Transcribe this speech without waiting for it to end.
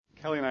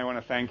Kelly and I want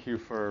to thank you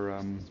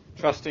for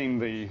trusting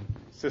the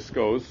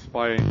Cisco's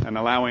and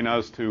allowing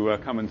us to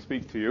come and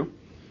speak to you,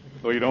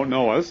 though you don't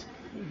know us.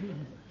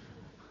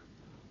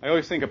 I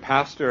always think a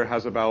pastor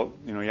has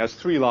he has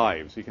 3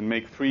 lives. He can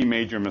make 3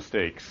 major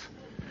mistakes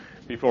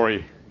before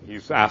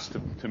he's asked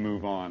to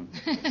move on.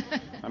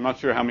 I'm not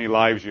sure how many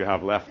lives you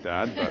have left,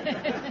 Dad,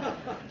 but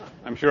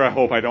I'm sure I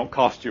hope I don't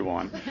cost you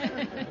one.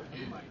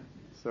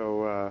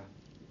 So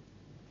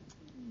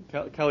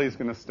Kelly's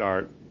going to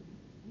start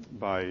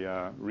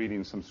by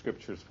reading some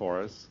scriptures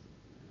for us.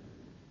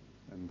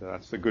 And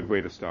that's a good way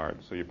to start,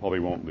 so you probably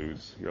won't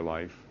lose your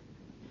life.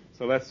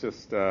 So let's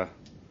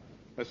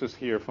just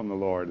hear from the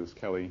Lord as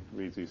Kelly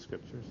reads these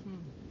scriptures.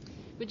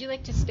 Would you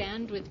like to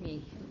stand with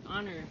me?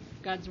 Honor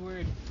God's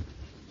word.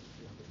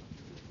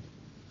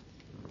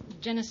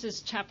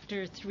 Genesis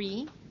chapter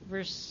 3,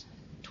 verse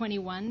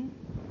 21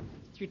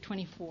 through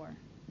 24.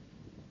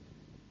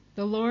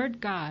 The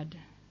Lord God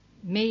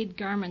made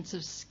garments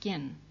of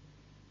skin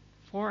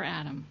for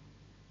Adam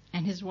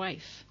and his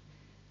wife,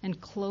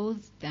 and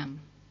clothed them.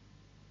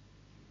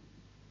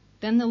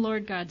 Then the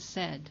Lord God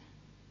said,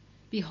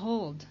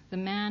 Behold, the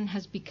man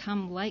has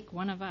become like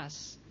one of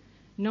us,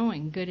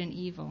 knowing good and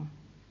evil.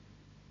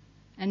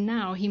 And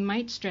now he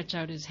might stretch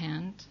out his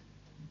hand,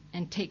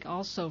 and take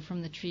also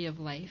from the tree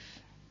of life,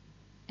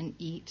 and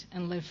eat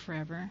and live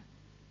forever.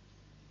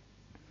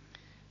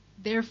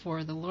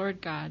 Therefore the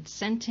Lord God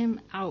sent him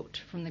out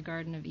from the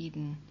Garden of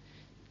Eden,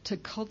 to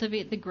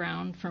cultivate the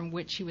ground from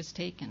which he was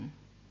taken.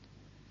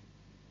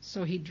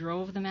 So he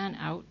drove the man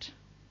out,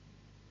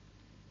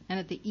 and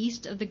at the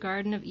east of the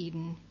Garden of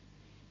Eden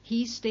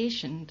he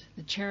stationed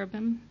the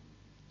cherubim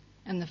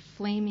and the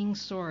flaming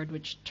sword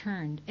which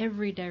turned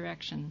every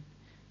direction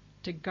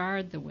to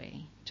guard the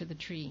way to the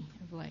tree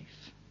of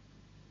life.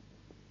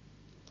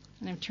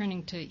 And I'm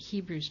turning to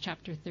Hebrews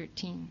chapter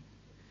 13,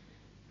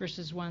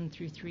 verses 1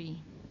 through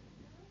 3.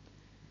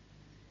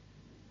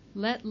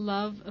 Let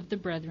love of the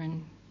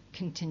brethren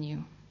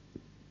continue.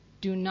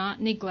 Do not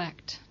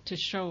neglect to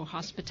show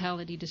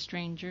hospitality to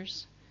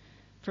strangers,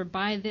 for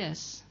by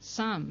this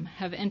some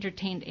have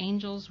entertained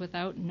angels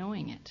without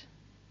knowing it.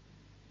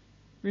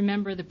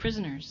 Remember the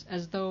prisoners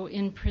as though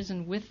in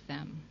prison with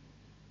them,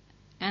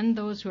 and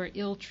those who are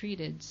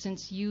ill-treated,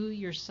 since you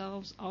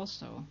yourselves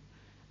also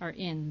are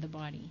in the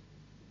body.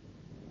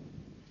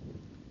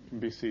 You can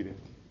be seated.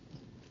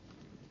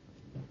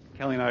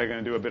 Kelly and I are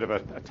going to do a bit of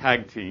a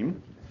tag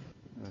team.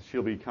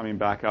 She'll be coming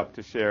back up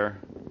to share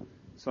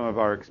some of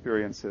our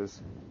experiences.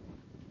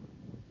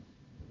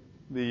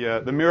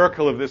 The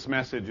miracle of this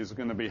message is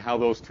going to be how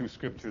those 2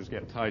 scriptures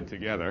get tied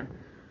together.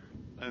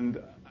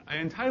 And I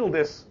entitled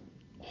this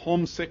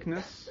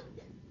Homesickness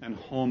and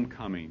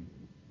Homecoming.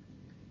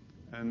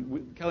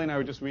 And Kelly and I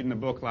were just reading a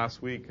book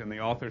last week, and the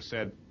author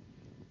said,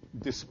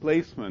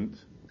 displacement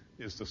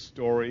is the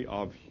story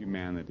of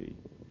humanity.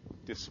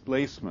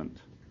 Displacement,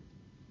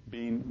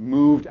 being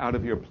moved out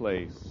of your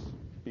place,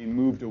 being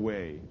moved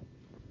away,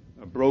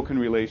 broken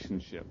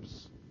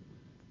relationships,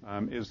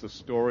 is the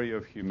story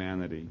of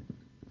humanity.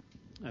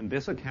 And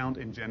this account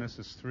in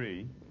Genesis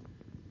 3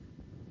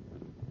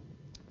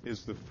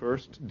 is the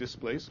first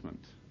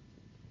displacement.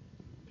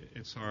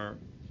 It's our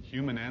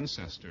human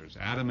ancestors,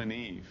 Adam and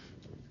Eve,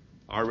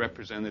 our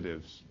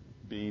representatives,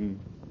 being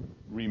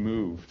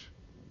removed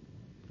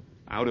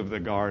out of the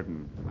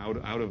garden,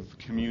 out of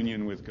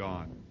communion with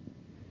God.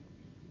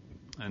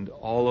 And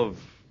all of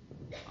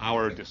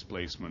our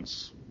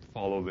displacements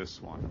follow this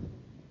one.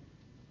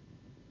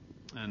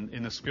 And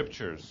in the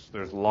scriptures,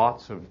 there's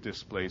lots of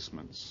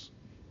displacements.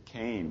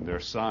 Cain, their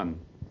son,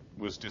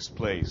 was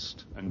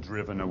displaced and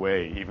driven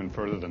away even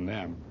further than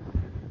them.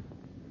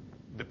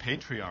 The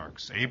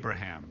patriarchs,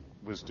 Abraham,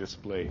 was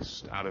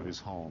displaced out of his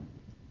home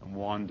and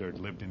wandered,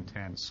 lived in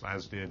tents,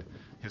 as did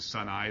his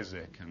son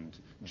Isaac and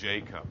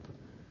Jacob.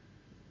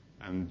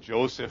 And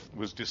Joseph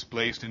was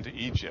displaced into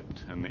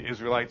Egypt, and the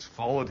Israelites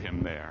followed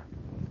him there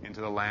into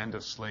the land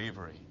of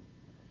slavery.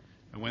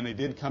 And when they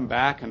did come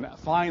back and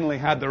finally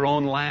had their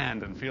own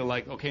land and feel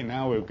like, okay,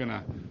 now we're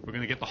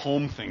gonna get the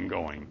home thing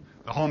going,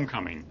 the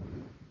homecoming,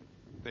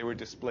 they were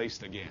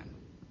displaced again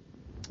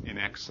in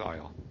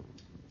exile.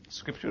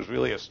 Scripture is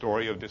really a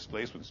story of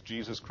displacements.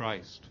 Jesus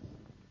Christ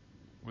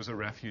was a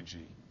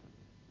refugee,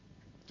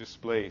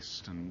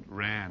 displaced and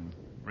ran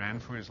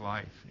for his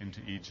life into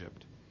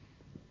Egypt.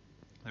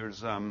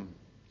 There's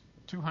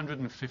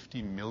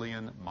 250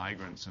 million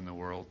migrants in the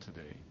world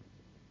today.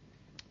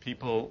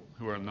 People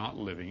who are not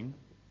living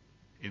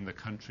in the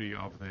country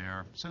of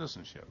their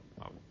citizenship,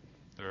 of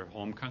their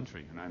home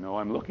country. And I know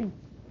I'm looking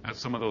at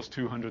some of those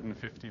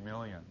 250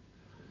 million.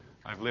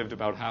 I've lived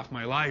about half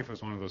my life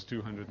as one of those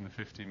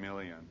 250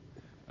 million.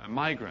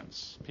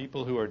 Migrants,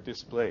 people who are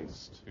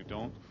displaced, who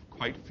don't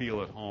quite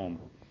feel at home.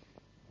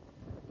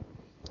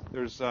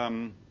 There's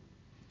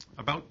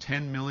about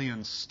 10 million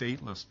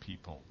stateless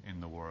people in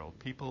the world,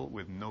 people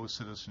with no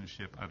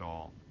citizenship at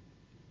all.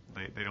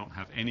 They don't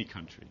have any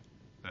country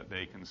that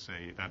they can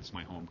say, that's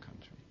my home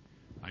country.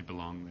 I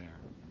belong there.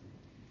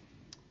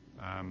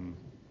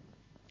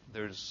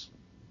 There's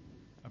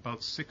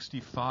about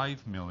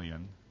 65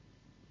 million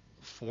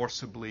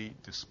forcibly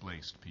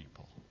displaced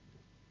people.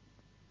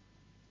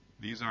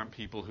 These aren't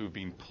people who've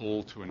been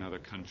pulled to another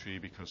country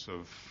because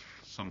of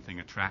something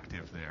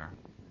attractive there.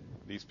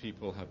 These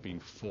people have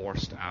been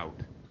forced out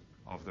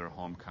of their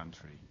home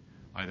country,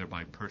 either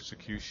by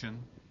persecution,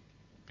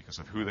 because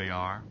of who they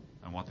are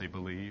and what they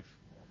believe,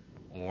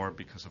 or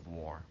because of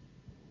war.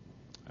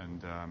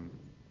 And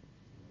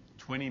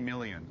 20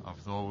 million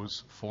of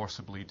those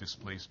forcibly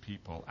displaced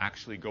people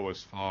actually go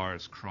as far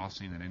as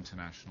crossing an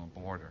international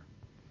border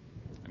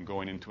and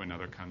going into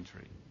another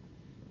country.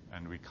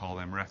 And we call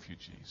them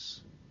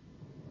refugees.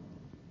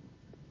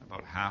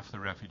 About half the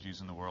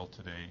refugees in the world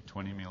today,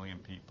 20 million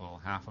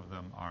people, half of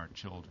them are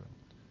children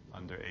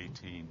under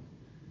 18.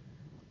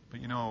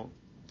 But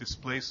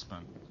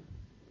displacement,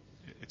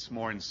 it's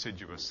more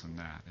insidious than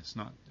that. It's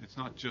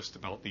not just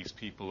about these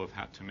people who've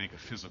had to make a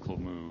physical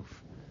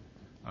move.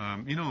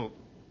 And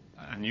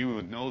you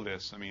would know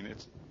this,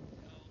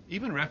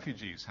 even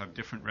refugees have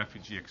different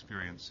refugee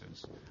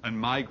experiences, and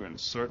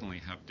migrants certainly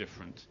have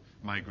different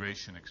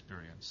migration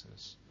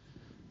experiences.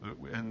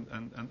 And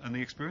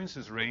the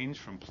experiences range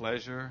from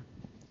pleasure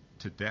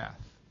to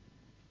death.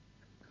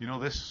 In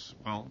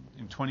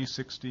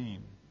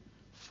 2016,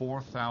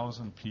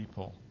 4,000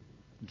 people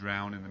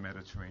drowned in the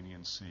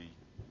Mediterranean Sea,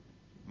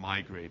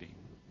 migrating.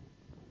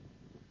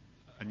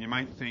 And you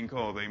might think,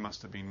 they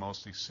must have been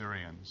mostly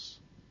Syrians,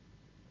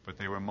 but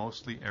they were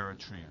mostly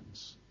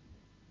Eritreans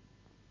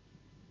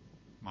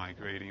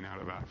migrating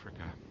out of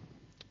Africa.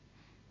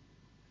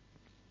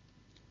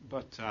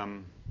 But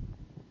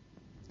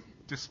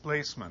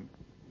displacement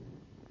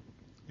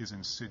is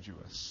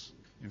insidious.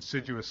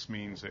 Insidious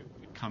means it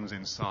comes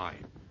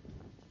inside.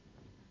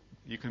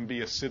 You can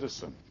be a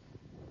citizen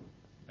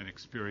and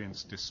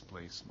experience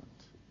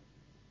displacement.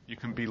 You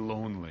can be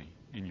lonely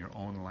in your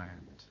own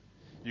land.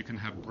 You can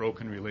have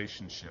broken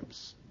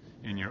relationships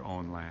in your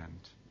own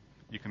land.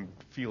 You can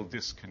feel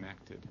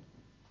disconnected.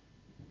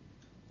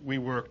 We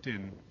worked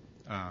in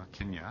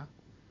Kenya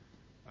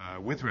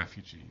with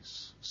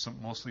refugees,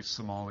 mostly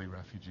Somali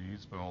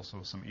refugees, but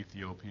also some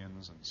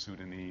Ethiopians and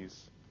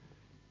Sudanese.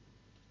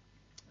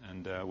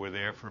 And we're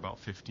there for about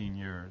 15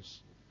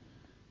 years.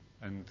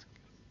 And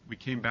we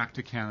came back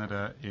to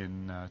Canada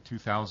in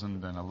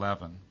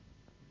 2011,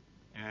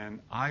 and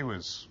I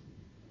was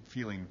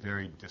feeling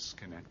very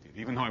disconnected,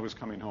 even though I was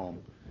coming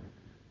home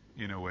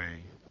in a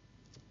way.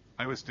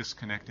 I was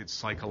disconnected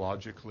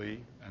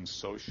psychologically and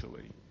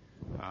socially.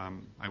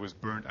 I was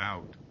burnt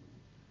out.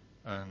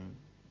 And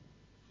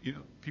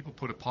people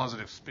put a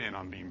positive spin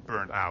on being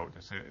burnt out.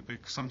 They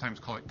sometimes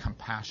call it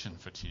compassion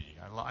fatigue.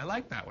 I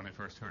like that when I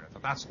first heard it.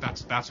 I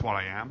thought that's what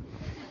I am.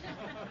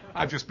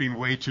 I've just been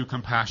way too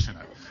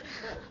compassionate.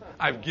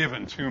 I've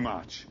given too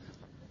much.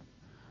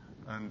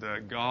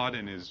 And God,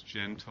 in His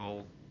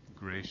gentle,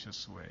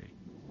 gracious way,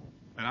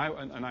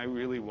 and I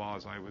really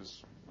was. I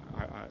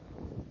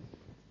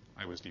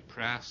was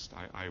depressed.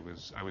 I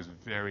was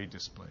very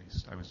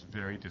displaced. I was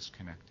very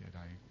disconnected.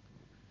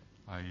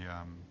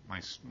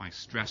 My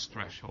stress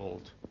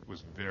threshold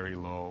was very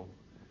low.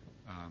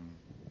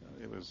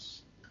 It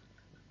was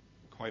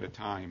quite a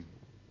time.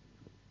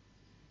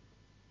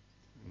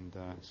 And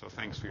so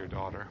thanks for your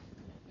daughter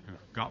who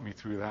got me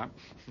through that,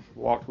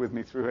 walked with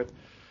me through it.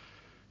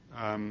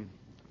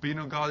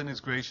 But God in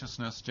His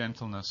graciousness,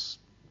 gentleness,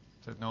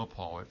 said, no,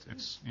 Paul,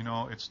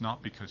 it's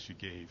not because you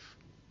gave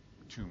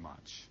too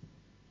much.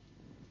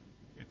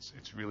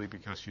 It's really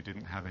because you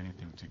didn't have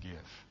anything to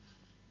give.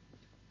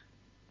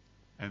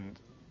 And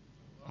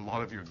a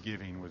lot of your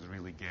giving was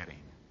really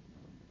getting.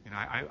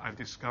 I've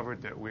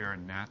discovered that we are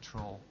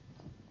natural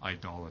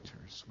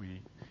idolaters.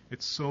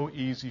 It's so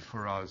easy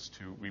for us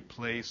to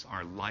replace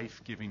our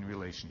life-giving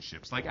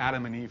relationships, like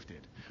Adam and Eve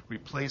did,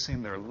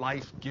 replacing their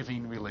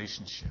life-giving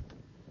relationship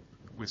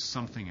with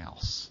something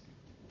else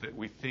that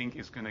we think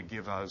is going to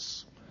give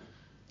us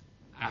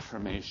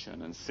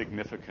affirmation and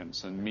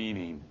significance and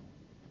meaning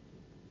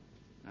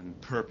and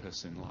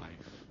purpose in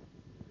life.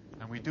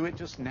 And we do it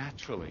just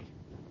naturally.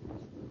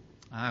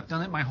 I've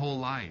done it my whole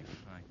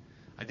life.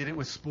 I did it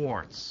with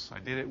sports. I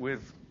did it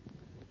with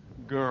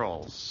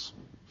girls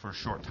for a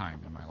short time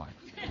in my life.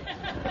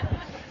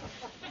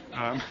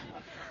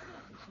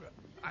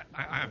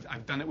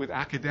 I've done it with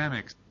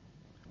academics.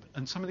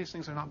 And some of these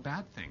things are not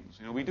bad things.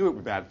 We do it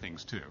with bad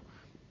things too.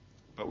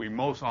 But we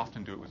most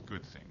often do it with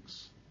good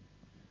things.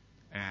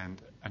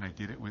 And I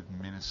did it with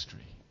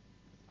ministry.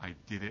 I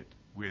did it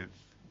with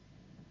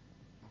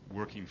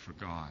working for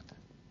God.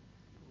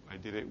 I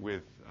did it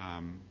with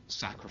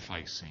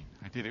sacrificing.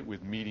 I did it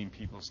with meeting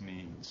people's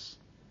needs.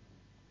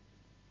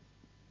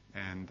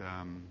 And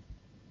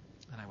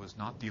I was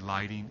not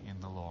delighting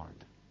in the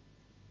Lord.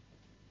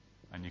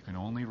 And you can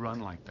only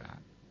run like that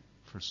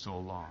for so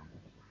long.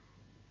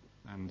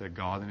 And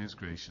God in His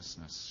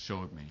graciousness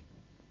showed me,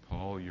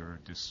 Paul,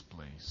 you're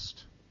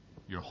displaced.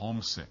 You're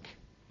homesick.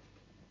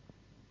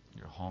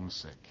 You're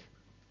homesick.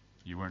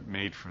 You weren't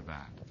made for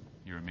that.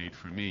 You were made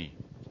for me.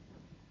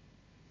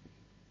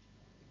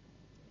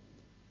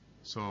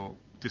 So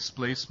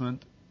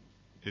displacement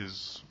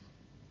is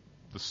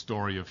the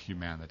story of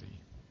humanity.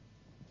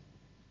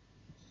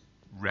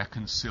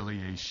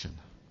 reconciliation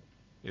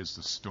is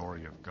the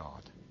story of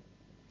God.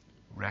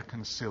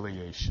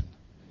 Reconciliation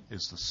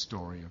is the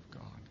story of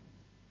God.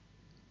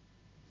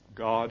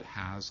 God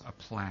has a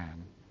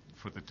plan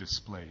for the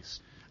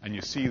displaced. And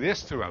you see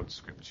this throughout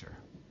Scripture.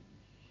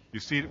 You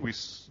see it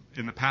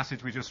in the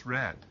passage we just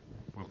read.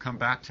 We'll come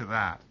back to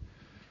that.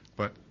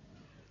 But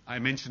I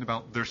mentioned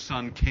about their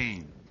son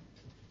Cain,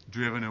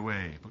 driven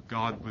away. But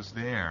God was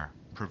there,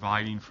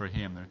 providing for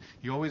him.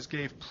 He always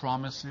gave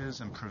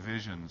promises and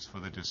provisions for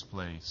the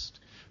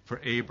displaced.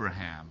 For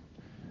Abraham,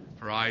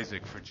 for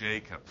Isaac, for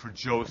Jacob, for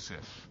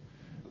Joseph,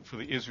 for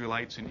the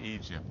Israelites in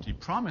Egypt. He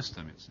promised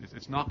them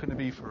it's not going to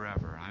be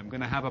forever. I'm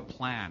going to have a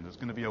plan. There's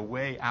going to be a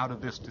way out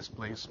of this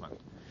displacement.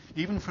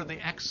 Even for the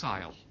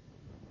exile,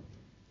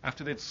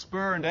 after they'd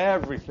spurned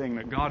everything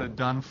that God had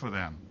done for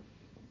them.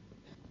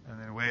 And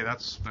in a way,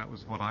 that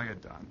was what I had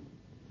done.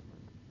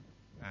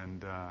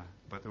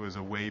 But there was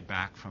a way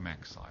back from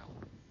exile.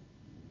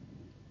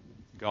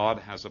 God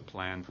has a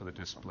plan for the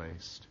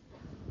displaced.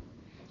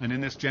 And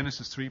in this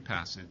Genesis 3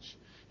 passage,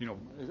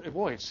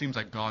 it seems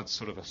like God's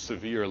sort of a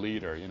severe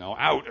leader,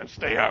 out and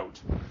stay out.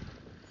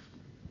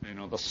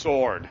 The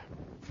sword,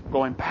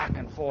 going back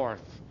and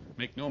forth.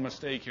 Make no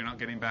mistake, you're not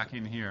getting back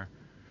in here.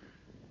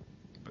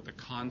 But the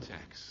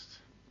context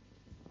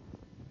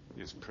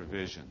is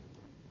provision.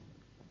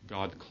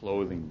 God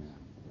clothing them.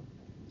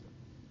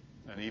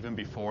 And even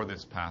before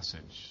this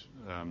passage,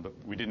 but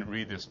we didn't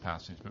read this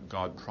passage, but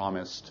God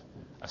promised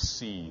a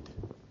seed,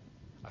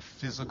 a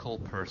physical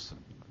person,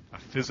 a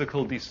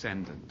physical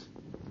descendant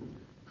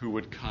who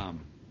would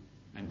come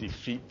and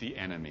defeat the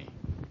enemy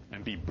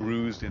and be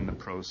bruised in the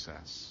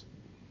process.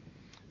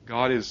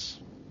 God is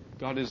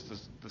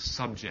the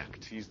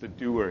subject. He's the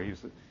doer.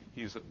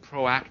 He's a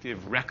proactive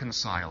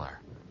reconciler.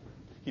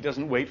 He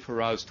doesn't wait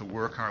for us to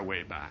work our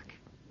way back.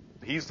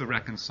 He's the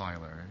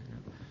reconciler.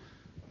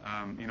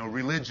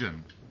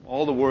 Religion,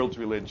 all the world's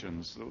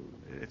religions,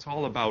 it's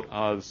all about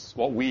us,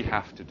 what we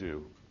have to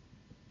do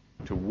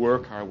to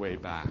work our way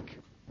back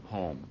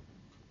home.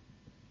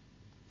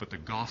 But the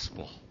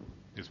gospel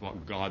is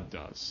what God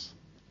does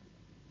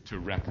to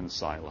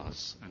reconcile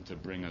us and to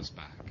bring us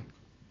back.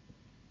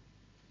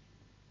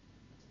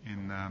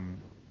 In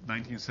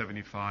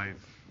 1975,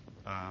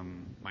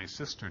 my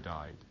sister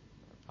died.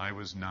 I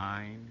was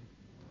 9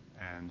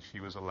 and she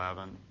was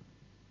 11.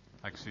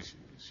 Actually,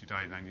 she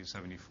died in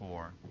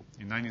 1974.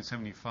 In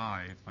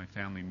 1975, my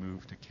family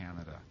moved to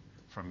Canada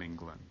from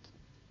England.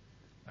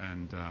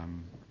 And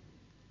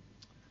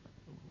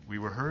we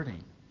were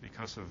hurting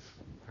because of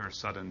her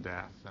sudden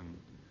death and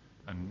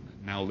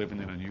now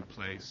living in a new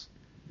place.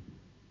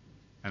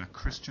 And a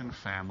Christian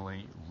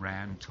family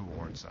ran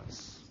towards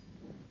us,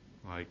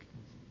 like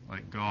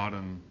God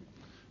and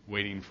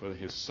waiting for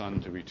his son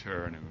to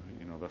return.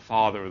 The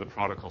father of the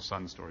prodigal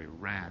son story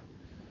ran.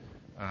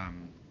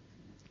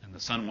 And the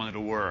son wanted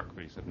to work,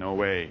 but he said, no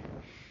way.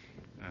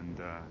 And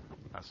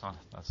that's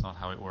not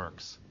how it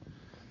works.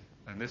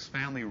 And this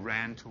family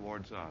ran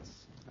towards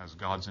us as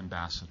God's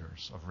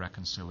ambassadors of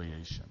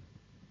reconciliation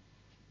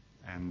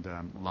and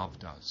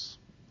loved us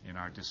in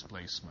our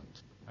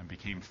displacement and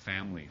became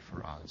family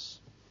for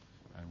us.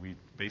 And we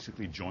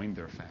basically joined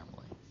their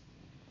family.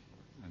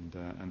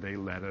 And they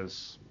led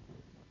us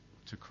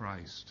to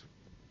Christ.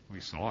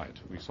 We saw it.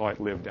 We saw it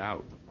lived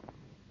out.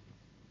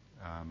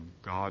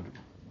 God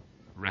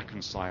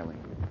reconciling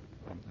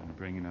and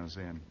bringing us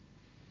in.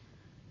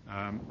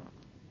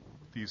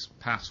 These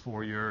past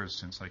 4 years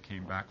since I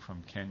came back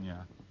from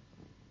Kenya,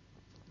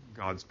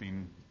 God's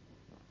been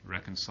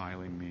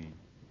reconciling me,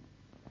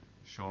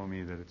 showing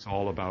me that it's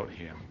all about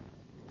Him,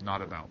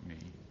 not about me,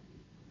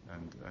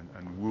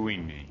 and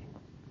wooing me,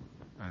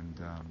 and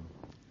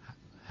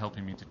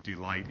helping me to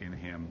delight in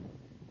Him.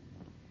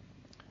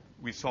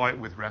 We saw it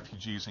with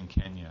refugees in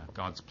Kenya,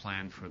 God's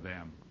plan for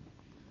them.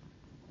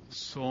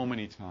 So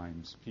many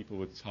times people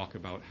would talk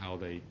about how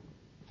they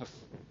have...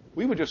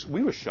 We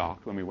were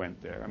shocked when we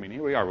went there. I mean,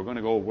 here we are, we're going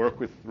to go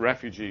work with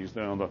refugees,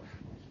 the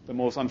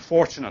most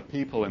unfortunate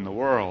people in the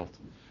world,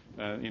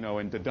 in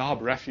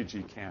Dadaab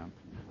refugee camp,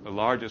 the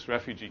largest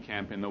refugee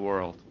camp in the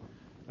world.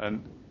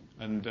 And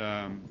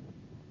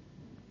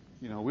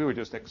we were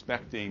just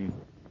expecting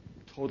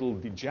total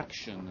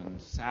dejection and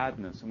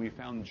sadness, and we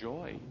found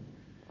joy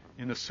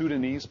in the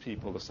Sudanese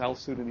people, the South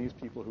Sudanese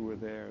people who were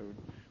there.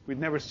 We'd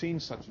never seen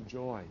such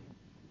joy.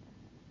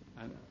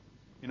 And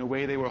in a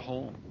way, they were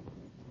home.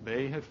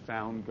 They had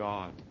found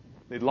God.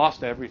 They'd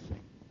lost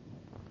everything,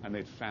 and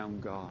they'd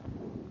found God.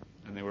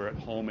 And they were at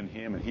home in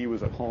Him, and He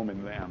was at home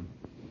in them.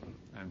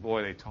 And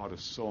boy, they taught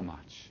us so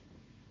much.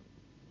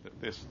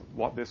 That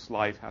what this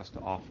life has to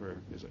offer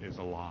is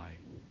a lie.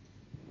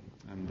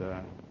 And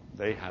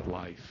they had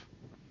life.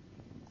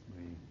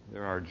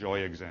 There are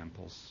joy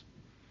examples.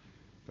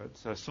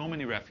 But so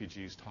many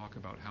refugees talk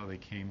about how they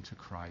came to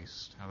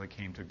Christ, how they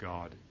came to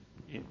God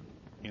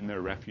in their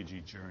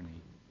refugee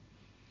journey.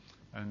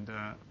 And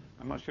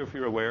I'm not sure if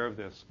you're aware of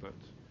this, but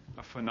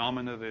a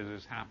phenomena that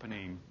is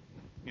happening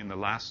in the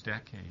last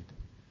decade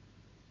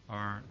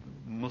are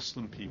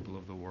Muslim people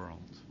of the world.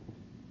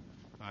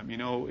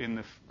 In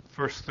the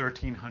first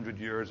 1,300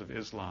 years of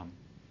Islam,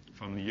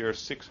 from the year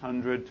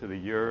 600 to the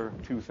year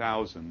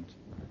 2000,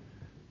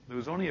 there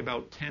was only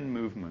about 10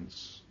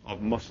 movements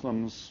of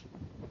Muslims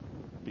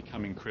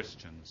becoming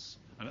Christians.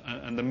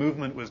 And the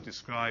movement was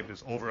described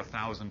as over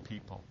 1,000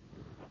 people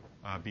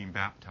being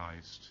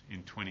baptized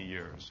in 20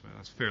 years. Well,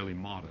 that's fairly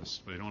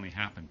modest, but it only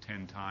happened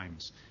 10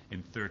 times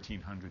in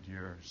 1,300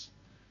 years.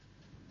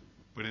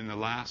 But in the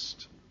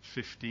last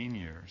 15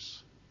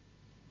 years,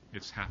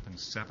 it's happened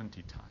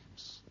 70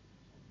 times.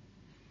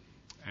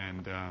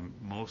 And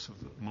most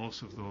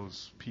of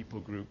those people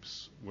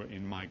groups were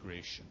in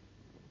migration,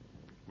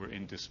 were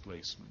in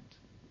displacement.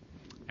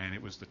 And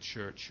it was the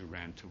church who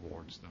ran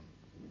towards them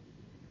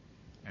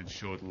and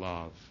showed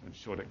love and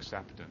showed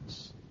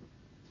acceptance.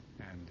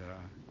 And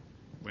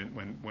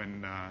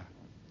when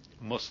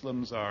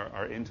Muslims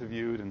are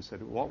interviewed and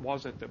said, what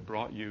was it that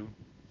brought you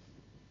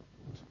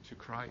to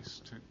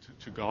Christ,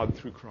 to God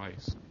through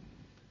Christ?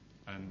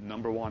 And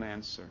number one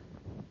answer,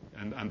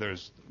 and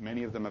there's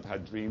many of them have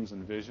had dreams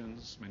and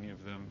visions, many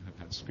of them have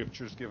had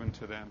scriptures given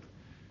to them,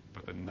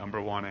 but the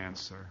number one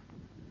answer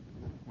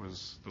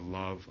was the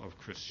love of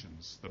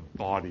Christians, the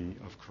body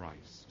of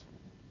Christ,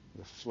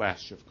 the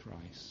flesh of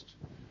Christ,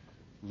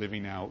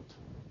 living out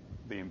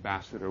the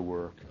ambassador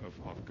work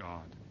of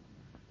God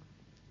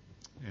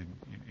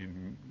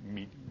in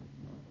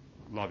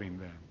loving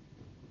them.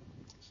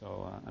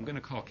 So I'm going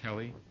to call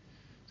Kelly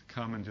to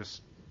come and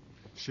just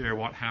share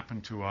what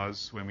happened to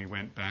us when we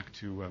went back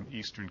to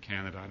Eastern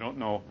Canada. I don't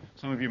know,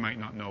 some of you might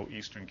not know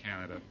Eastern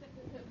Canada.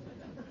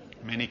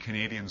 Many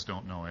Canadians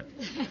don't know it.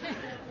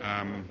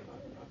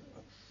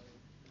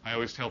 I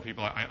always tell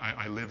people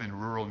I live in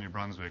rural New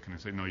Brunswick, and I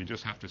say, no, you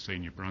just have to say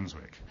New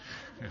Brunswick.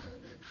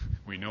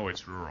 We know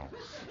it's rural.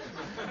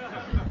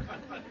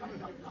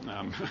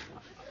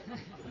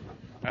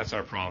 That's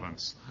our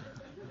province.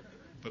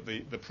 But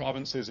the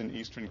provinces in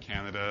Eastern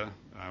Canada,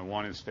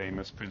 one is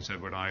famous, Prince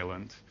Edward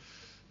Island.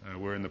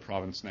 We're in the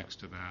province next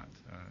to that.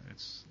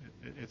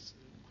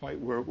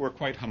 We're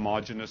quite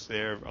homogenous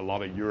there. A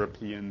lot of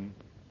European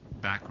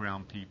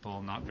background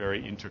people, not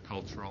very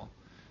intercultural.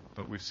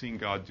 But we've seen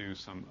God do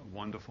some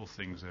wonderful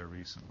things there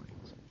recently.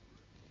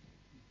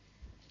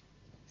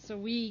 So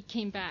we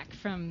came back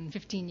from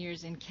 15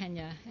 years in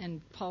Kenya,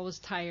 and Paul was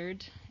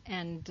tired.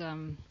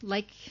 And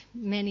like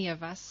many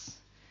of us,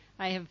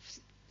 I have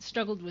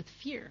struggled with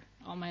fear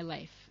all my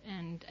life.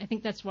 And I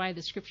think that's why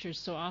the scriptures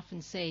so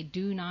often say,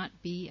 do not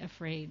be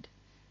afraid.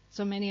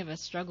 So many of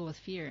us struggle with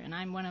fear, and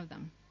I'm one of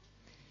them.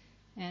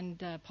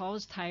 And Paul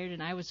was tired,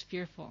 and I was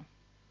fearful.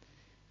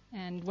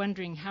 And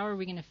wondering, how are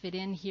we going to fit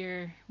in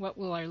here? What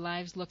will our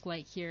lives look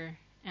like here?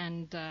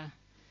 And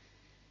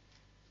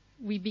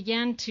we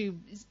began to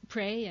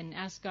pray and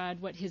ask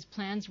God what his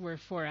plans were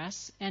for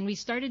us. And we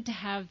started to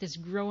have this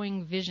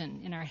growing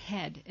vision in our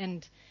head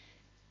and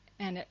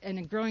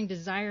a growing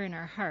desire in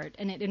our heart.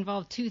 And it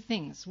involved two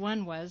things.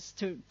 One was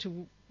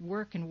to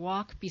work and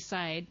walk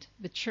beside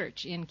the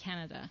church in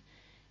Canada.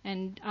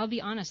 And I'll be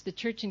honest, the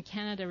church in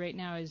Canada right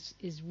now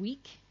is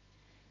weak.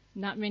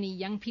 Not many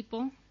young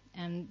people.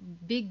 And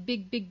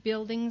big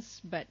buildings,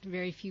 but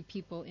very few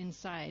people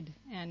inside.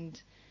 And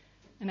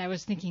I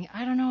was thinking,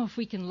 I don't know if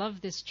we can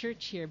love this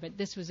church here, but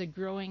this was a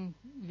growing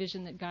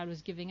vision that God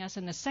was giving us.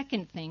 And the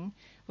second thing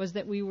was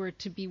that we were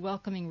to be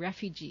welcoming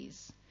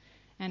refugees.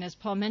 And as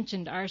Paul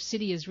mentioned, our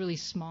city is really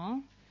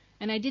small,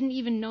 and I didn't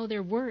even know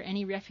there were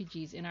any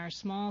refugees in our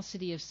small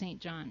city of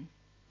St. John.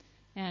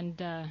 And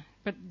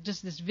but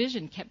just this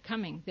vision kept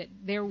coming that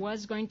there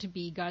was going to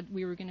be God.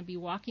 We were going to be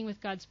walking with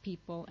God's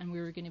people, and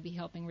we were going to be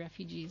helping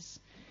refugees.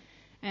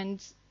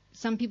 And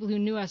some people who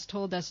knew us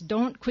told us,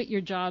 don't quit your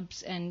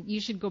jobs, and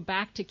you should go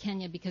back to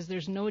Kenya because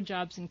there's no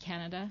jobs in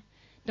Canada.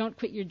 Don't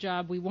quit your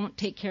job. We won't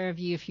take care of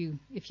you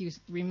if you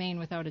remain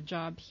without a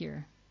job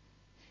here.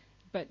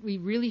 But we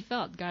really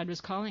felt God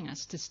was calling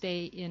us to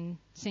stay in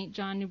St.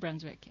 John, New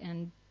Brunswick,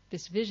 and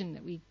this vision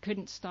that we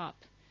couldn't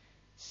stop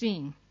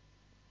seeing.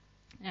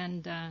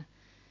 And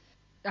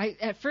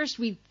at first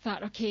we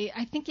thought, okay,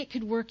 I think it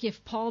could work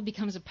if Paul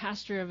becomes a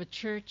pastor of a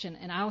church,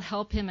 and I'll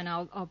help him, and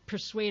I'll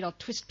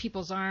twist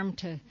people's arm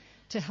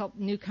to help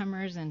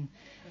newcomers. And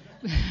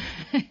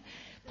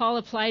Paul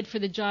applied for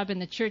the job in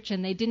the church,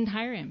 and they didn't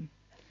hire him.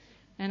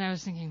 And I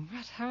was thinking,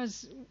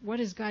 what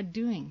is God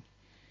doing?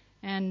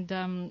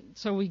 And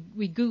so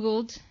we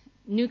Googled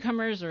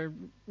newcomers or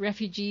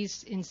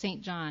refugees in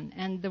St. John,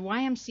 and the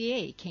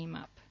YMCA came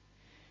up.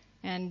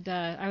 And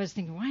I was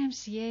thinking,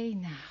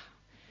 YMCA? No.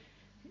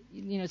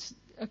 It's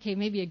okay,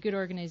 maybe a good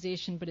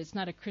organization, but it's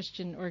not a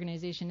Christian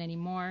organization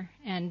anymore.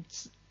 And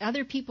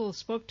other people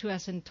spoke to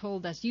us and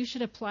told us, you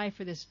should apply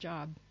for this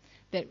job,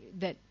 that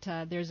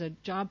there's a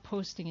job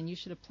posting and you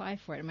should apply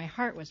for it. And my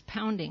heart was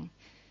pounding.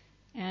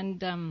 And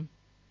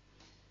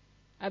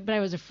but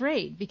I was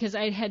afraid because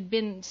I had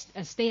been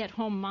a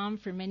stay-at-home mom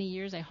for many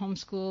years. I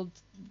homeschooled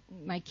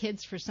my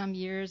kids for some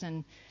years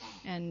and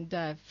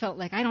felt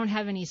like I don't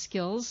have any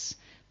skills.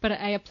 But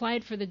I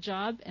applied for the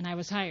job, and I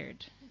was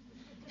hired.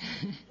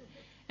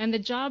 And the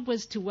job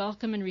was to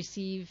welcome and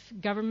receive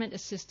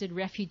government-assisted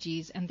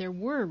refugees, and there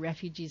were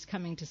refugees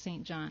coming to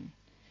St. John.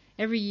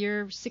 every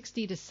year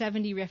 60 to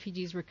 70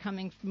 refugees were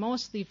coming,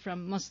 mostly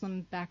from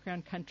Muslim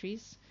background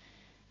countries,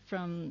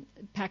 from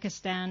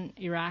Pakistan,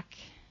 Iraq,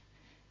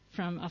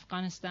 from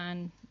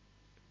Afghanistan,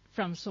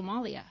 from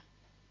Somalia.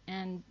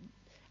 And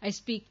I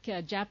speak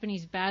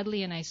Japanese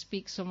badly, and I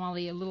speak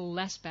Somali a little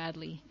less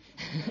badly.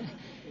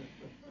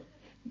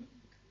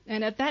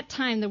 And at that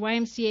time, the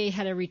YMCA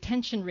had a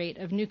retention rate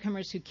of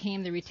newcomers who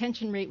came. The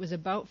retention rate was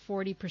about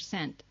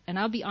 40%. And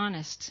I'll be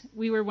honest,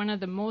 we were one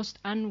of the most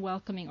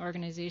unwelcoming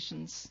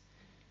organizations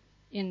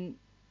in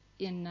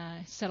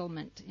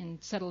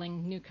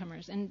settling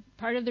newcomers. And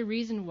part of the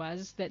reason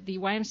was that the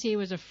YMCA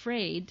was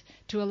afraid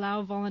to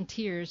allow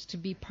volunteers to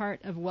be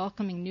part of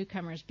welcoming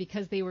newcomers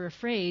because they were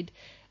afraid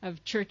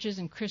of churches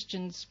and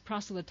Christians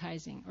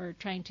proselytizing or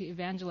trying to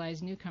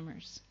evangelize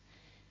newcomers.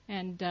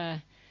 And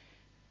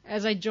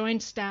as I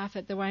joined staff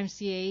at the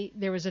YMCA,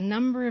 there was a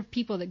number of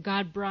people that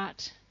God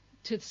brought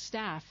to the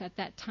staff at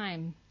that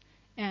time,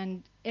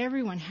 and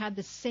everyone had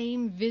the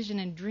same vision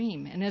and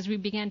dream. And as we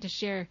began to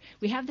share,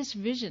 we have this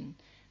vision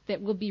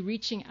that we'll be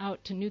reaching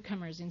out to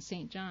newcomers in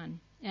St. John.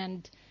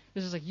 And it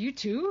was like, you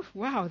too?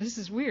 Wow, this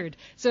is weird.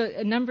 So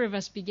a number of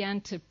us began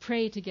to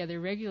pray together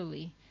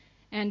regularly,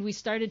 and we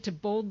started to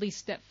boldly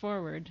step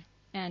forward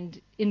and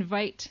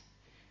invite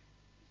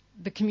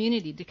the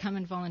community to come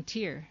and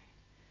volunteer.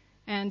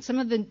 And some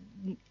of the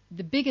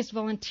biggest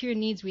volunteer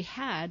needs we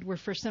had were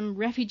for some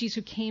refugees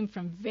who came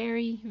from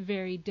very,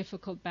 very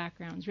difficult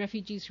backgrounds,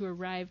 refugees who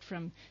arrived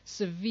from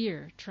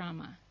severe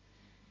trauma.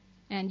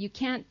 And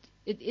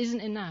it isn't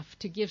enough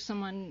to give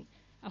someone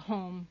a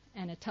home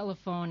and a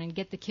telephone and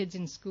get the kids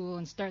in school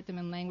and start them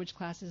in language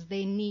classes.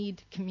 They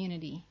need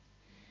community.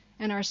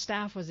 And our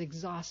staff was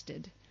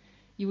exhausted.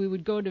 We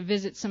would go to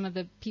visit some of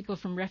the people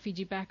from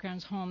refugee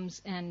backgrounds'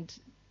 homes, and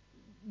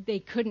they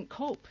couldn't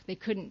cope. They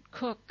couldn't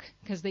cook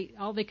because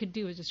all they could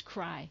do was just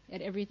cry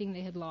at everything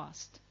they had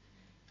lost.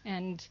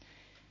 And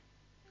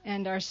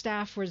our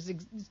staff was,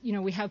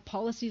 we have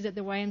policies at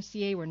the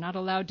YMCA. We're not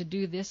allowed to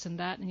do this and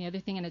that and the other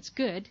thing, and it's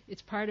good.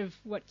 It's part of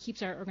what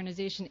keeps our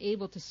organization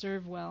able to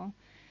serve well.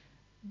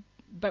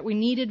 But we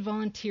needed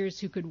volunteers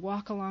who could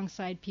walk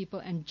alongside people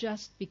and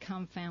just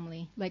become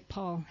family, like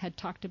Paul had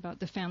talked about,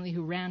 the family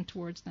who ran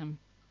towards them.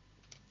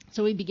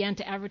 So we began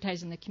to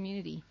advertise in the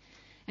community.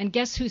 And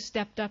guess who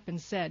stepped up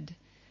and said,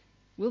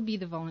 we'll be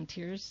the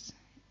volunteers.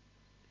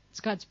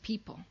 It's God's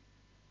people.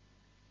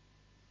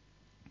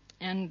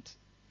 And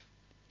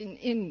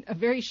in a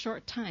very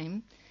short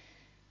time,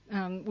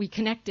 we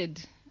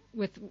connected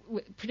with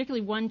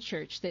particularly one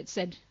church that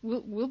said,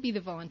 we'll be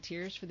the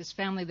volunteers for this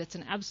family that's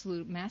an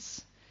absolute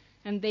mess.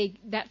 And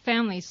that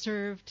family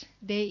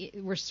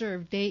were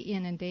served day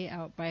in and day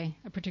out by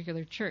a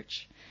particular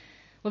church.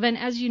 Well, then,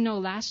 as you know,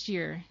 last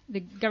year, the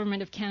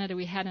government of Canada,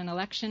 we had an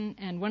election,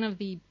 and one of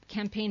the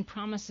campaign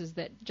promises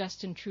that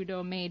Justin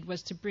Trudeau made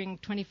was to bring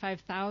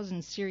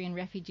 25,000 Syrian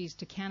refugees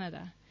to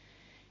Canada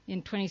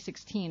in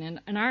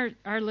 2016. And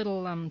our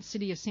little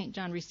city of St.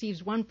 John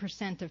receives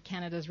 1% of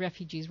Canada's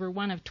refugees. We're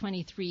one of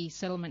 23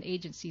 settlement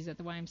agencies at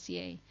the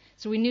YMCA.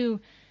 So we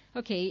knew,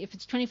 okay, if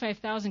it's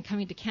 25,000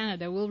 coming to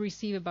Canada, we'll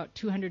receive about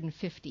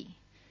 250.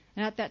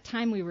 And at that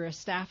time, we were a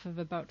staff of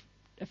about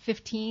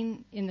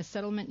 15 in the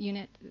settlement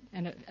unit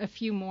and a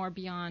few more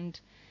beyond.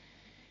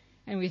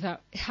 And we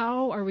thought,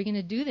 how are we going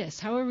to do this?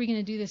 How are we going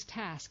to do this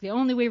task? The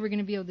only way we're going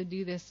to be able to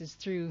do this is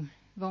through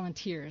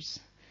volunteers.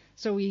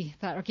 So we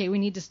thought, okay, we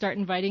need to start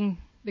inviting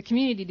the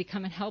community to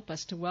come and help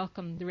us to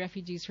welcome the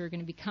refugees who are going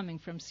to be coming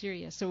from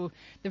Syria. So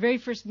the very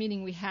first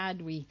meeting we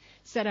had, we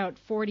set out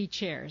 40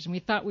 chairs, and we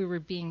thought we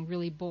were being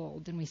really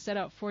bold. And we set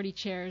out 40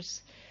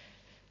 chairs.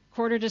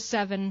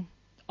 6:45,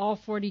 all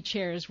 40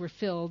 chairs were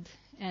filled,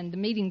 and the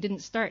meeting didn't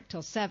start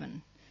till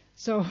 7.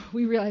 So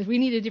we realized we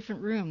need a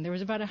different room. There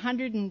was about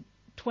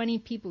 120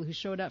 people who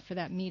showed up for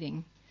that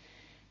meeting.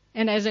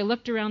 And as I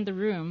looked around the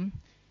room,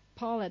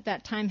 Paul at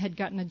that time had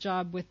gotten a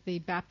job with the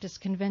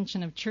Baptist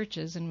Convention of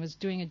Churches and was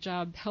doing a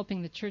job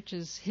helping the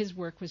churches. His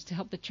work was to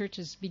help the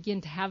churches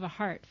begin to have a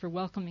heart for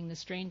welcoming the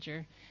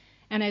stranger.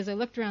 And as I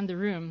looked around the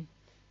room,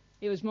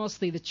 it was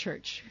mostly the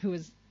church who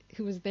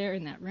was there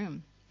in that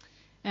room.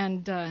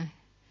 And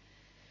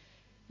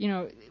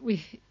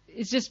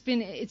it's just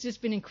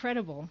been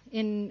incredible.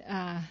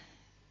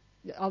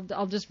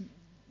 I'll just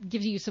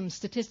give you some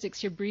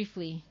statistics here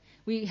briefly.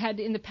 We had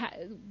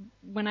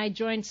when I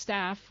joined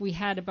staff, we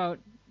had about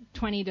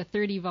 20 to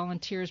 30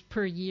 volunteers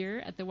per year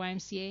at the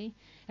YMCA.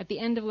 At the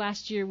end of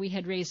last year, we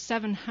had raised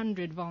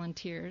 700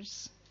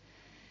 volunteers.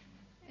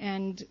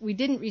 And we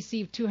didn't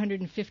receive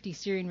 250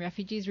 Syrian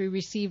refugees. We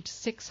received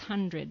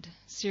 600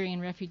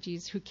 Syrian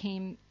refugees who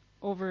came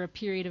over a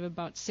period of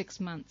about 6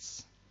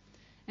 months.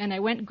 And I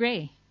went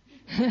gray.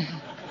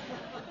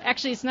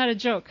 Actually, it's not a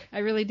joke. I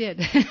really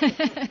did.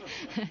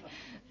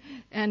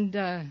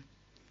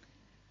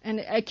 And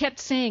I kept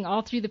saying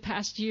all through the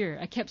past year,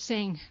 I kept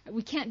saying,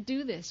 we can't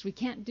do this. We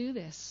can't do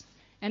this.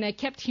 And I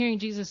kept hearing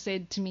Jesus say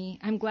to me,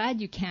 I'm glad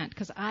you can't,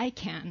 because I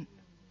can.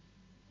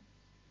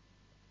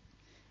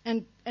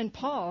 And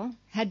Paul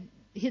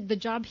the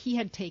job he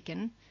had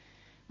taken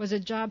was a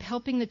job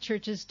helping the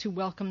churches to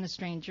welcome the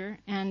stranger.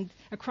 And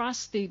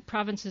across the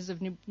provinces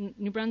of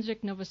New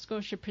Brunswick, Nova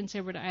Scotia, Prince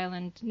Edward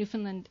Island,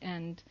 Newfoundland,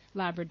 and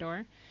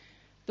Labrador,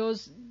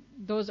 those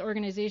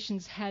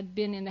organizations had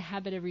been in the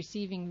habit of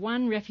receiving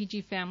one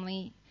refugee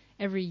family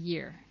every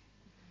year.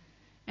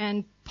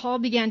 And Paul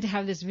began to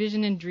have this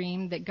vision and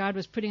dream that God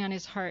was putting on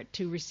his heart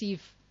to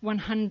receive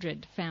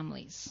 100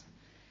 families.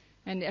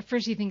 And at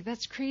first you think,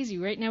 that's crazy.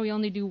 Right now we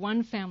only do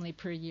one family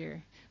per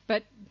year.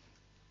 But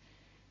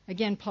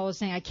again, Paul is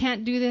saying, I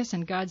can't do this.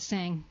 And God's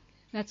saying,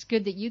 that's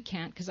good that you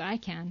can't, because I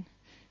can.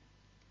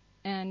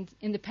 And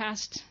in the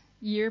past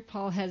year,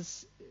 Paul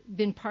has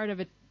been part of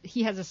it.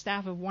 He has a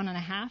staff of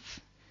 1.5.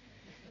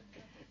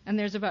 And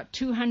there's about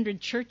 200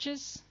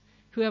 churches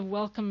who have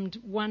welcomed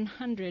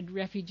 100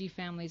 refugee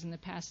families in the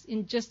past.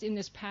 Just in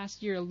this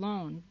past year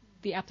alone,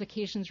 the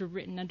applications were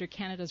written under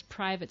Canada's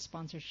private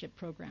sponsorship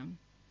program.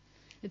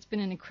 It's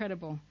been an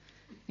incredible,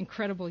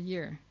 incredible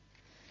year.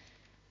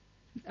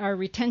 Our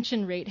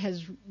retention rate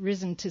has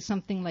risen to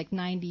something like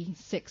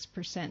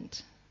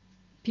 96%.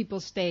 People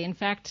stay. In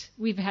fact,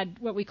 we've had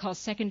what we call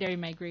secondary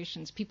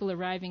migrations, people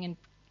arriving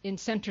in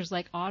centers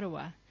like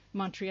Ottawa,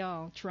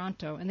 Montreal,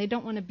 Toronto, and they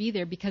don't want to be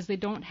there because they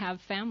don't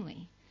have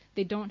family.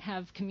 They don't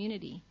have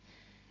community.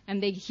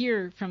 And they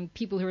hear from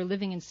people who are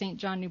living in St.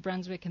 John, New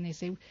Brunswick, and they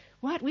say,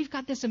 what? We've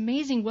got this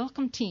amazing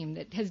welcome team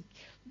that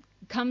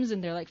comes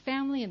and they're like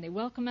family and they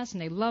welcome us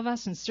and they love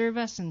us and serve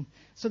us. And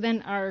so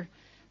then our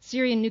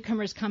Syrian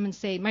newcomers come and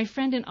say, my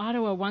friend in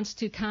Ottawa wants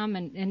to come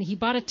and he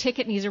bought a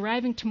ticket and he's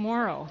arriving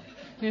tomorrow.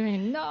 I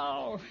mean,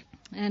 no.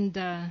 And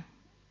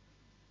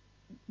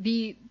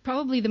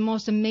probably the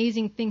most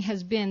amazing thing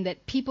has been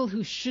that people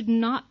who should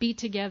not be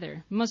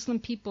together, Muslim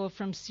people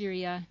from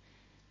Syria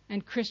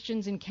and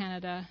Christians in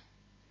Canada,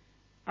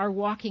 are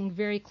walking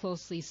very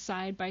closely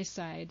side by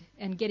side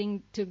and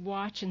getting to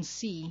watch and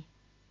see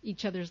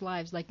each other's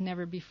lives like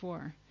never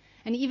before.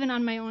 And even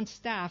on my own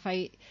staff,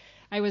 I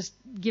was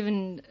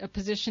given a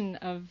position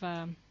of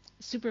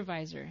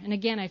supervisor. And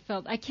again, I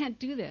felt, I can't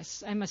do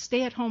this. I'm a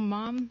stay-at-home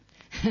mom.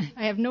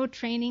 I have no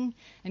training.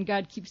 And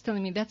God keeps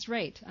telling me, that's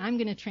right. I'm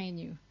going to train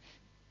you.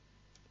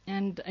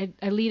 And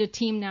I lead a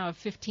team now of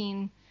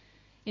 15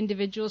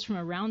 individuals from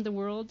around the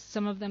world,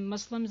 some of them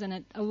Muslims.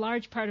 And a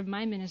large part of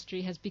my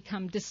ministry has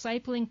become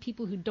discipling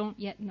people who don't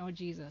yet know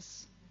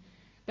Jesus.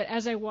 But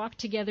as I walk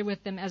together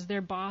with them as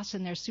their boss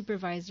and their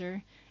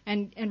supervisor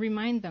and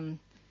remind them,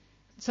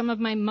 some of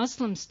my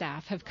Muslim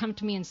staff have come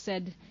to me and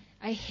said,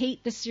 I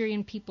hate the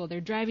Syrian people. They're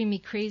driving me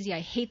crazy. I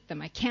hate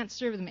them. I can't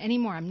serve them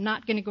anymore. I'm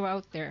not going to go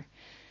out there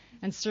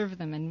and serve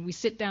them. And we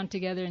sit down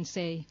together and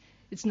say,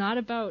 it's not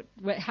about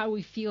how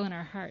we feel in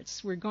our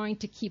hearts. We're going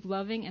to keep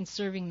loving and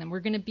serving them. We're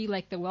going to be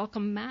like the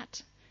welcome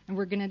mat, and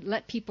we're going to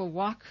let people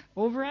walk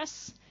over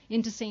us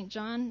into St.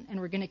 John,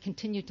 and we're going to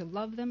continue to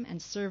love them and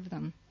serve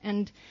them.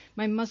 And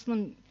my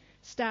Muslim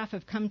staff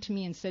have come to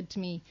me and said to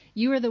me,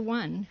 you are the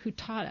one who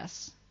taught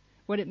us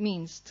what it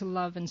means to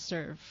love and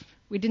serve.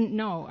 We didn't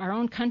know. Our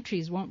own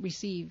countries won't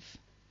receive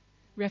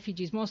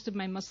refugees. Most of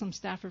my Muslim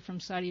staff are from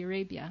Saudi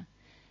Arabia,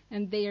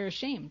 and they are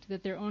ashamed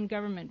that their own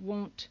government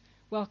won't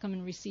welcome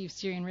and receive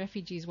Syrian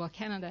refugees while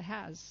Canada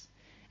has.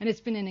 And it's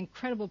been an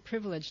incredible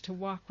privilege to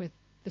walk with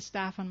the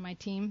staff on my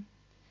team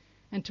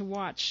and to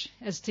watch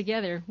as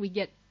together we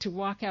get to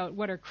walk out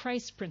what are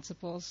Christ's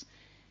principles,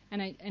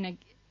 and I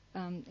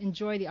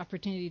enjoy the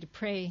opportunity to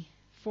pray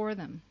for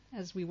them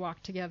as we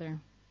walk together.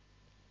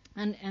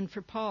 And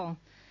for Paul,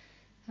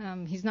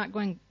 he's not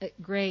going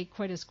gray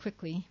quite as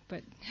quickly,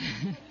 but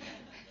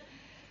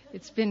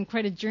it's been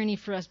quite a journey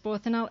for us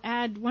both. And I'll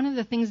add, one of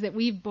the things that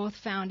we've both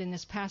found in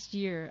this past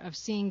year of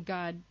seeing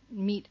God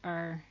meet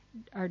our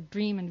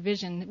dream and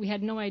vision, we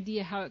had no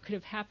idea how it could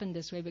have happened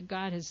this way, but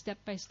God has step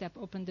by step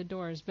opened the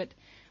doors. But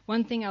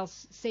one thing I'll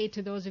say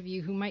to those of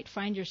you who might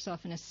find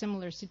yourself in a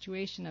similar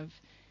situation of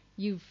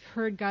you've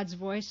heard God's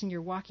voice and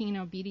you're walking in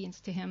obedience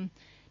to Him,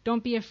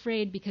 don't be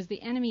afraid, because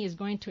the enemy is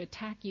going to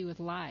attack you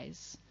with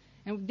lies.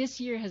 And this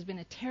year has been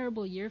a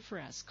terrible year for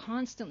us.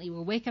 Constantly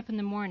we'll wake up in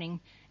the morning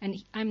and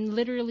I'm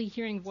literally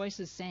hearing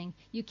voices saying,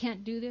 you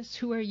can't do this.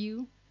 Who are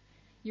you?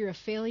 You're a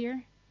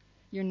failure.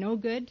 You're no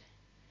good.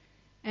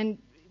 And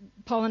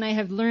Paul and I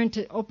have learned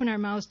to open our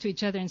mouths to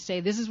each other and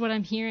say, this is what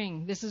I'm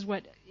hearing. This is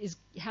what is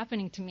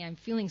happening to me. I'm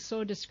feeling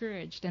so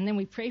discouraged. And then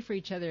we pray for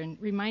each other and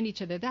remind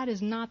each other, that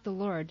is not the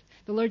Lord.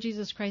 The Lord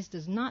Jesus Christ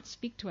does not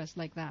speak to us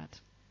like that.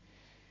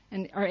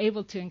 And are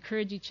able to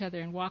encourage each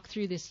other and walk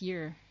through this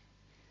year.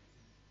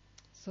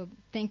 So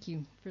thank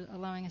you for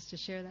allowing us to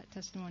share that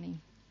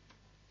testimony.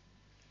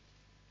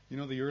 You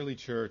know, the early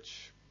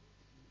church,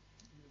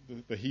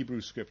 the Hebrew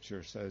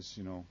scripture says,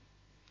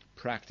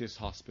 practice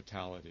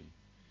hospitality.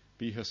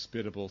 Be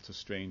hospitable to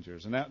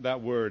strangers. And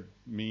that word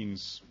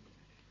means,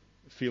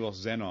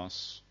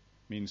 philoxenos,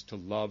 means to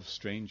love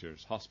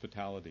strangers.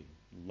 Hospitality,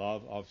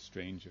 love of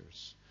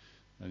strangers.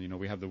 And,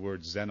 we have the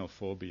word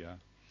xenophobia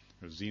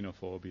or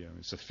xenophobia.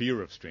 It's a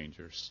fear of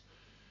strangers.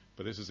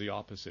 But this is the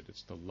opposite.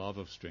 It's the love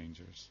of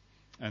strangers.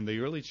 And the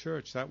early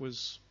church, that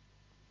was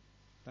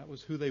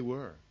who they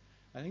were.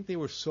 I think they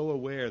were so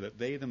aware that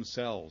they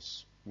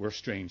themselves were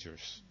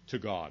strangers to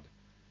God.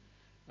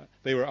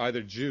 They were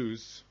either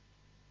Jews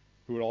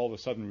who would all of a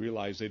sudden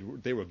realize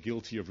they were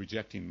guilty of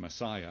rejecting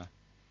Messiah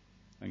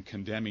and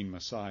condemning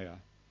Messiah,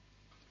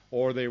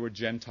 or they were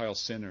Gentile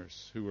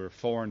sinners who were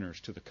foreigners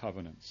to the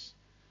covenants.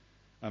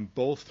 And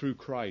both through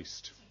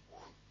Christ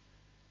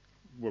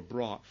were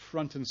brought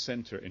front and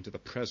center into the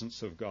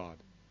presence of God,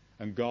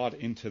 and God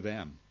into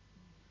them.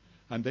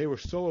 And they were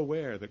so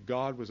aware that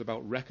God was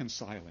about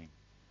reconciling,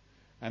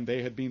 and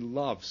they had been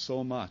loved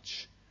so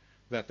much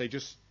that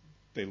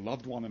they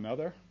loved one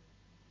another.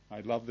 I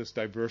love this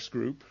diverse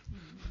group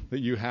that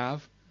you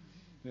have,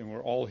 and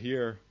we're all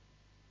here.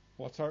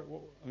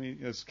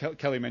 As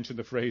Kelly mentioned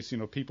the phrase,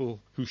 people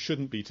who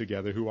shouldn't be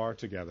together, who are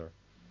together.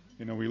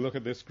 We look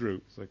at this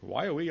group, it's like,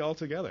 why are we all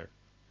together?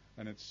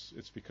 And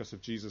it's because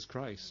of Jesus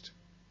Christ.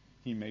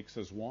 He makes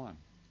us one.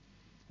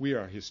 We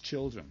are his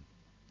children.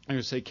 I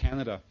would say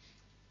Canada,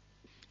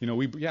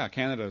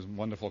 Canada is a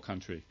wonderful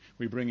country.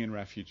 We bring in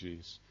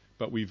refugees,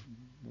 but we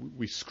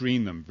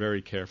screen them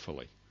very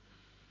carefully.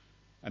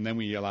 And then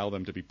we allow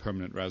them to be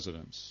permanent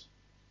residents.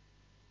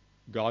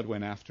 God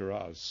went after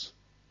us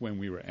when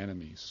we were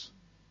enemies,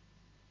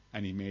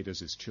 and he made us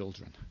his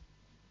children.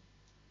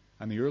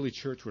 And the early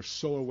church were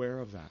so aware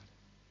of that.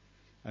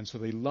 And so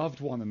they loved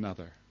one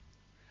another,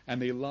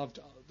 and they loved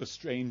the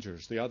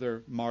strangers, the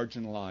other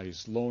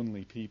marginalized,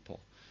 lonely people.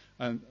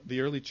 And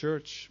the early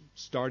church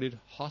started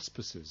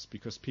hospices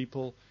because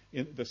people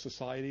in the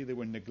society, they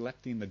were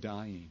neglecting the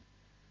dying.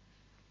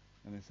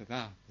 And they said,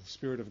 the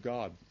Spirit of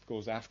God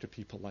goes after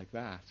people like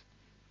that.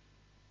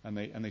 And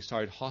they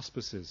started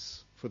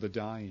hospices for the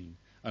dying,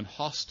 and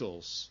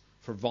hostels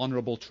for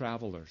vulnerable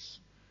travelers,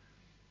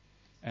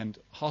 and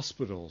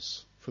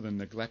hospitals for the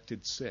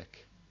neglected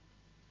sick.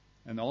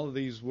 And all of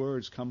these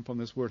words come from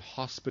this word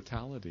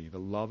hospitality, the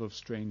love of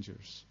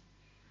strangers.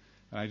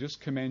 And I just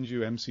commend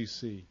you,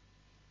 MCC.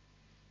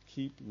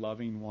 Keep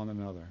loving one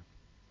another.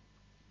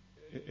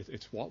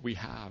 It's what we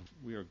have.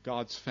 We are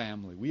God's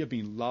family. We have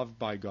been loved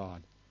by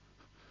God.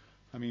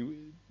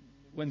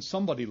 When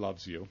somebody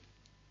loves you,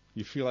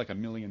 you feel like $1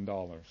 million.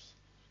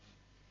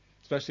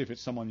 Especially if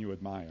it's someone you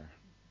admire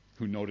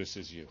who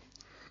notices you.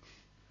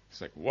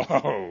 It's like,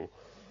 whoa!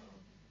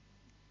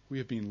 We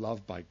have been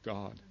loved by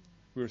God.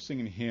 We were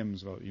singing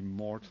hymns about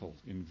immortal,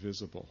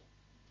 invisible,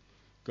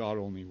 God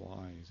only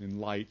wise, in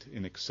light,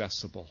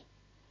 inaccessible.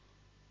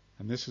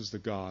 And this is the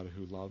God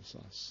who loves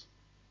us.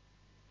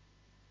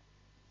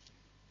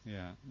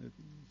 Yeah,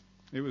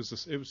 it was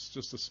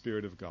just the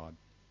Spirit of God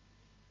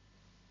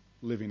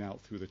living out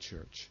through the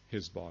church,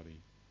 his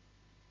body.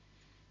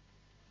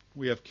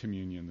 We have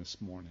communion this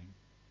morning.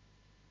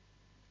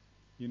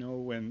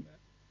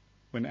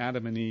 When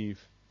Adam and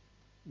Eve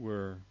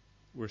were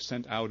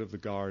sent out of the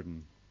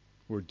garden,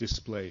 were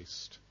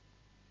displaced,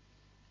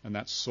 and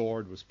that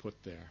sword was put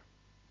there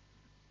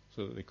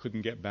so that they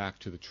couldn't get back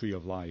to the tree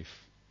of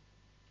life.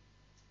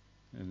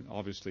 And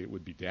obviously it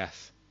would be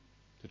death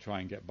to try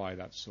and get by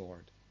that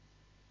sword.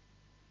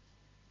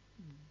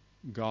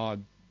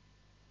 God,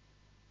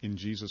 in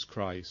Jesus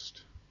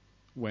Christ,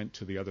 went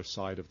to the other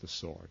side of the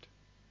sword.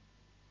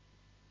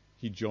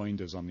 He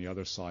joined us on the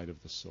other side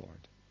of the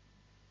sword.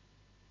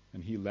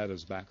 And he led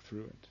us back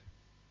through it.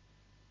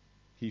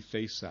 He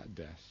faced that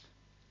death.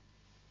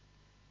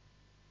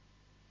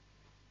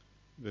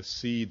 The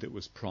seed that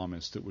was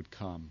promised that would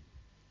come,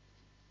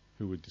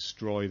 who would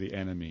destroy the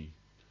enemy,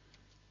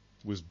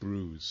 was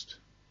bruised.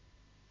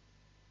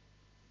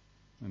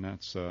 And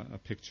that's a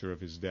picture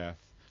of his death.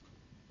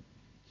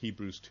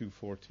 Hebrews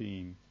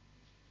 2:14.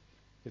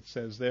 It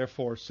says,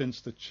 therefore,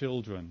 since the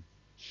children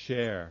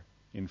share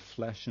in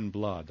flesh and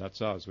blood,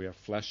 that's us, we have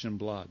flesh and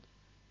blood,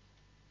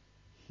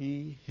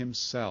 he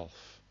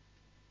himself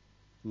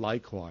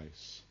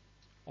likewise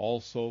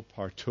also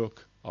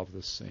partook of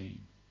the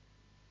same.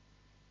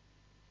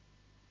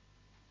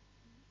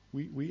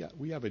 We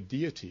have a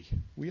deity.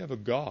 We have a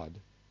God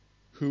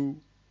who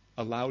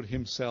allowed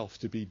himself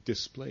to be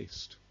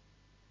displaced.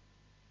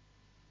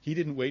 He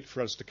didn't wait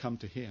for us to come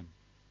to him.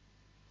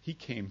 He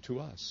came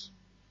to us.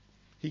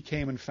 He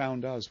came and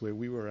found us where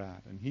we were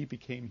at, and he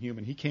became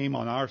human. He came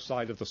on our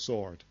side of the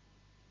sword,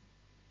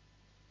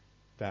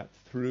 that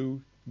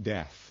through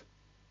death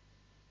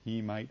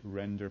he might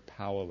render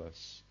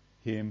powerless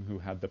him who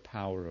had the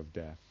power of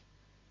death,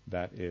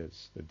 that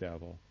is, the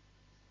devil.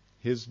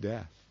 His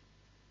death.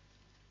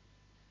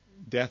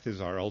 Death is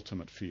our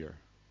ultimate fear,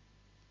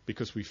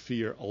 because we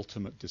fear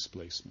ultimate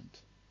displacement,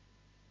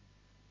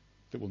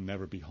 that we'll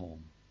never be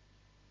home.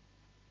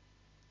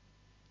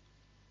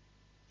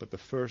 But the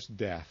first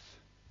death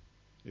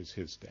is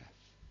his death.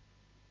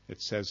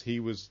 It says he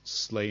was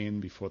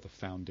slain before the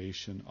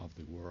foundation of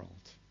the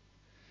world.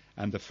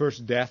 And the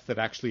first death that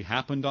actually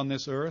happened on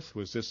this earth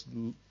was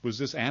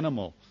this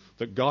animal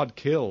that God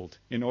killed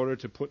in order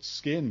to put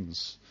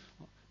skins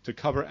to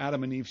cover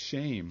Adam and Eve's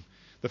shame.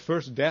 The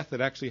first death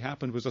that actually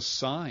happened was a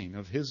sign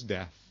of his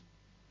death.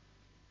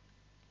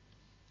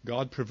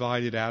 God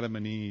provided Adam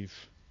and Eve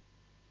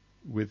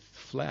with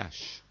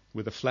flesh,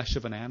 with the flesh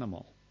of an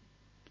animal.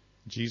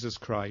 Jesus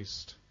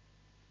Christ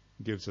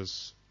gives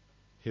us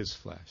his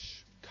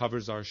flesh.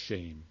 covers our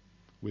shame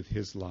with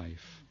his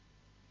life.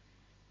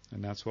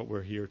 And that's what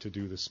we're here to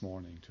do this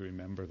morning, to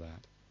remember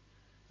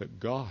that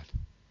God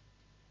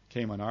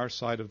came on our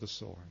side of the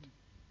sword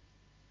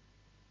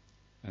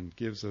and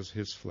gives us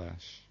his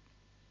flesh.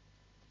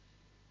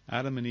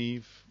 Adam and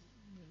Eve,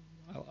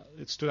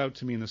 it stood out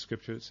to me in the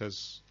scripture, it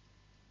says,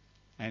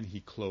 and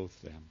he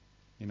clothed them.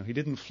 He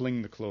didn't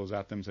fling the clothes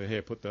at them and say,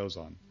 hey, put those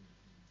on.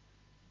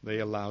 They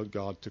allowed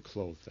God to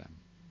clothe them.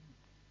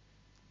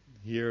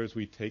 Here, as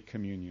we take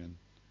communion,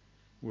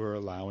 we're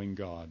allowing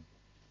God,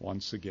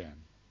 once again,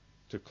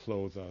 to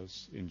clothe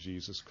us in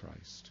Jesus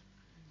Christ,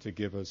 to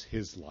give us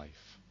his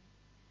life.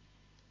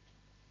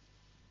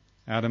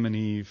 Adam and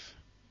Eve,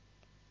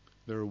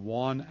 their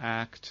one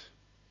act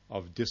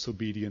of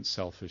disobedient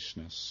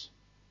selfishness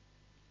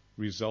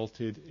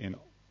resulted in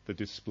the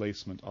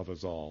displacement of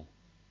us all.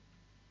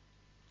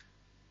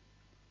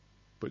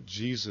 But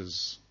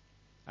Jesus'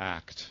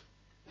 act,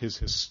 his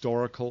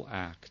historical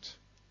act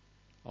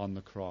on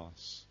the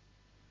cross,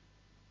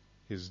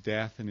 his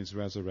death and his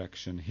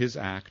resurrection, his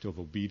act of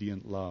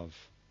obedient love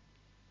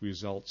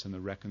results in the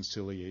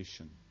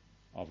reconciliation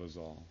of us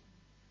all.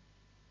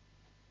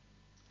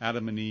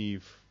 Adam and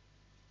Eve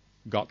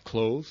got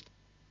clothed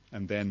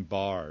and then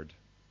barred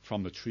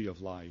from the tree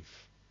of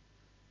life.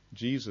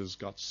 Jesus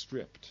got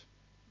stripped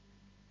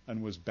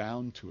and was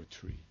bound to a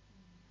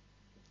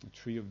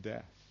tree of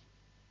death.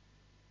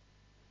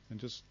 And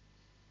just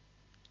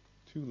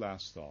two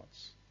last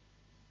thoughts.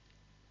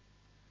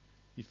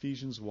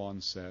 Ephesians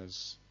 1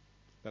 says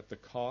that the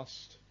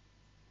cost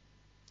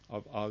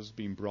of us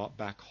being brought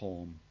back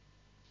home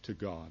to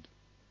God,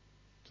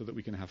 so that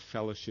we can have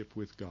fellowship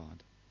with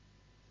God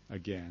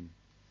again,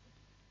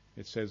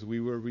 it says we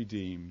were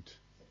redeemed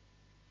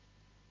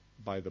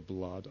by the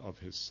blood of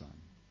his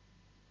Son.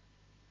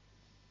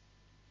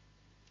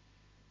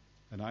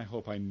 And I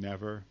hope I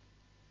never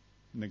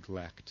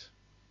neglect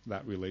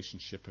that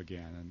relationship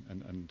again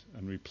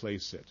and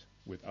replace it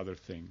with other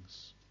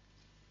things.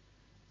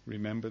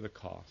 Remember the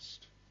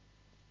cost.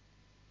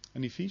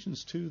 And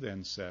Ephesians 2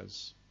 then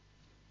says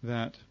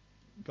that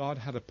God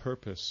had a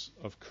purpose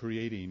of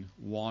creating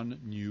one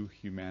new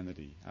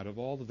humanity. Out of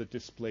all of the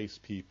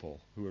displaced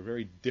people who were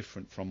very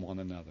different from one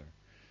another,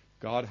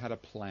 God had a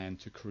plan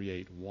to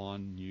create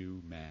one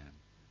new man,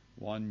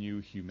 one new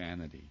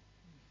humanity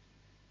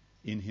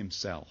in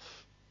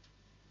himself.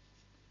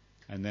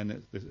 And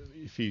then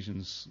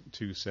Ephesians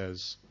 2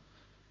 says,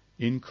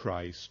 in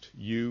Christ,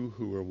 you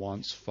who were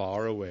once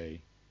far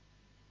away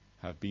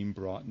have been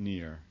brought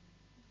near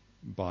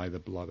by the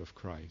blood of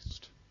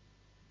Christ.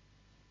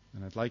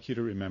 And I'd like you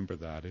to remember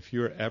that. If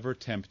you're ever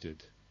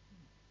tempted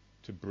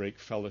to break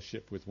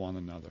fellowship with one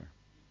another,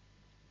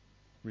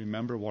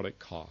 remember what it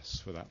costs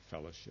for that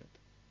fellowship.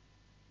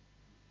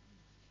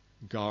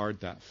 Guard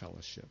that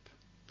fellowship.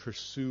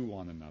 Pursue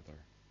one another.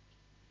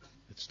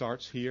 It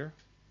starts here,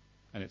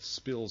 and it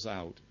spills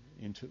out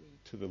into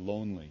the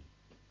lonely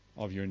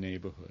of your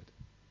neighborhood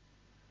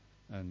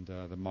and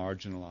the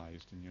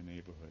marginalized in your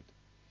neighborhood.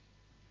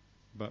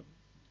 But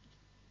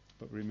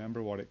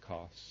remember what it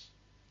costs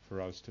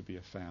for us to be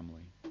a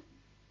family.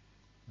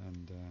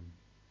 And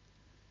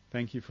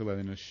thank you for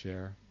letting us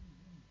share.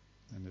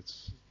 And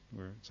it's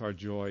our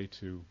joy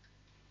to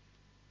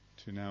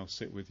now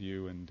sit with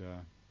you and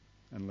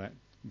let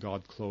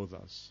God clothe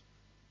us